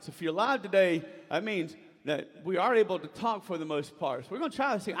So if you're live today, that means that we are able to talk for the most part. So we're going to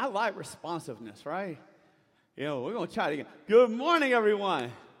try to see. I like responsiveness, right? You know, we're going to try it again. Good morning,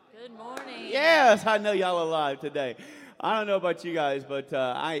 everyone. Good morning. Yes, I know y'all are alive today. I don't know about you guys, but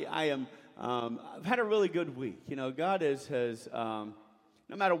I am. I've had a really good week. You know, God has no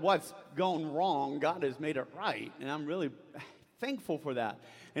matter what's going wrong, God has made it right, and I'm really thankful for that.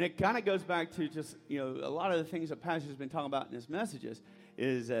 And it kind of goes back to just, you know, a lot of the things that Pastor's been talking about in his messages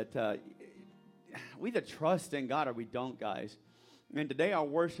is that we either trust in God or we don't, guys. And today our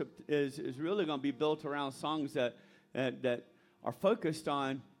worship is really going to be built around songs that are focused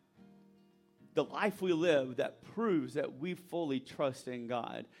on the life we live that proves that we fully trust in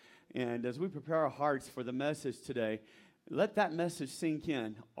God. And as we prepare our hearts for the message today, let that message sink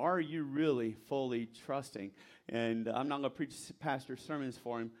in. Are you really fully trusting? And I'm not going to preach pastor's sermons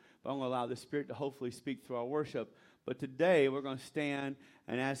for him, but I'm going to allow the Spirit to hopefully speak through our worship. But today we're going to stand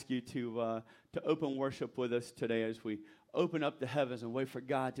and ask you to open worship with us today as we open up the heavens and wait for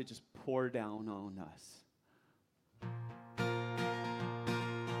God to just pour down on us.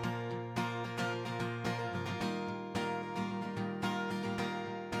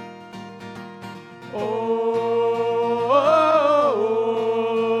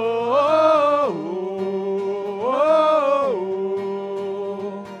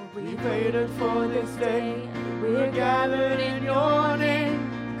 We waited for this day. We're gathered in your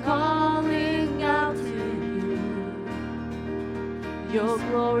name, calling out to you. Your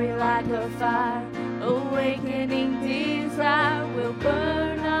glory like a fire, awakening desire, will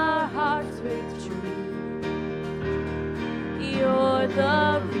burn our hearts with truth. You're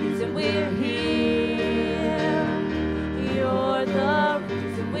the reason we're here. You're the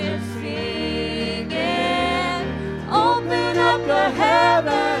reason we're singing. Open up the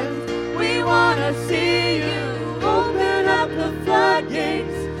heavens, we want to see you. Open up the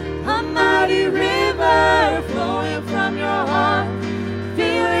floodgates, a mighty river flowing from your heart,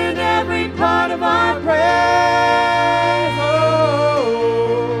 filling every part of our praise.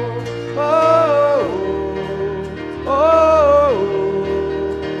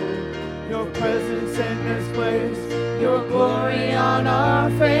 Your presence in this place, your glory on our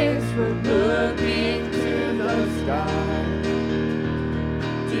face. We're looking to the sky,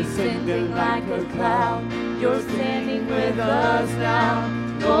 descending like a cloud. You're standing with us now.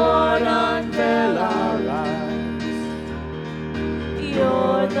 Lord, unveil our eyes.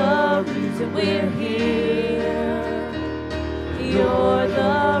 You're the reason we're here. You're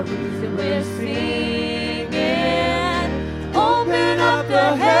the reason we're singing. Open up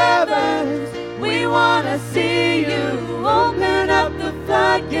the heavens, we want to see you. Open up the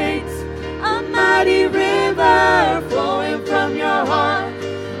floodgates, a mighty river flowing from your heart,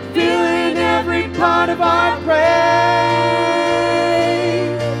 filling every part of our praise.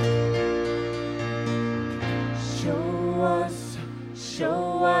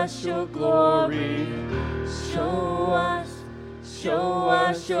 Show us your glory. Show us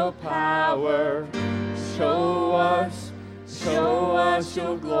your power. Show us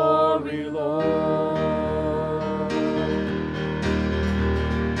your glory, Lord.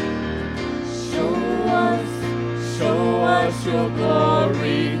 Show us your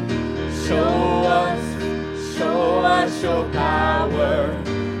glory. Show us your power.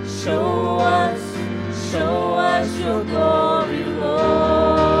 Show us your glory, Lord.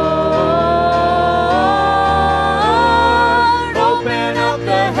 Open up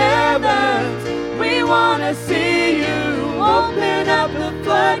the heavens, we want to see you. Open up the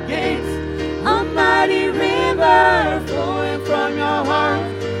floodgates, a mighty river flowing from your heart,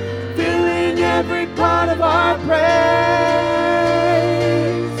 filling every part of our praise.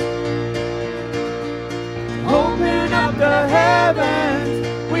 Open up the heavens,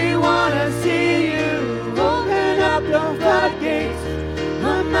 we want to see you. Open up the floodgates,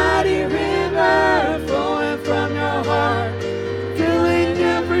 a mighty river flowing from your heart, filling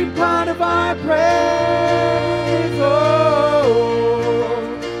every part of our praise.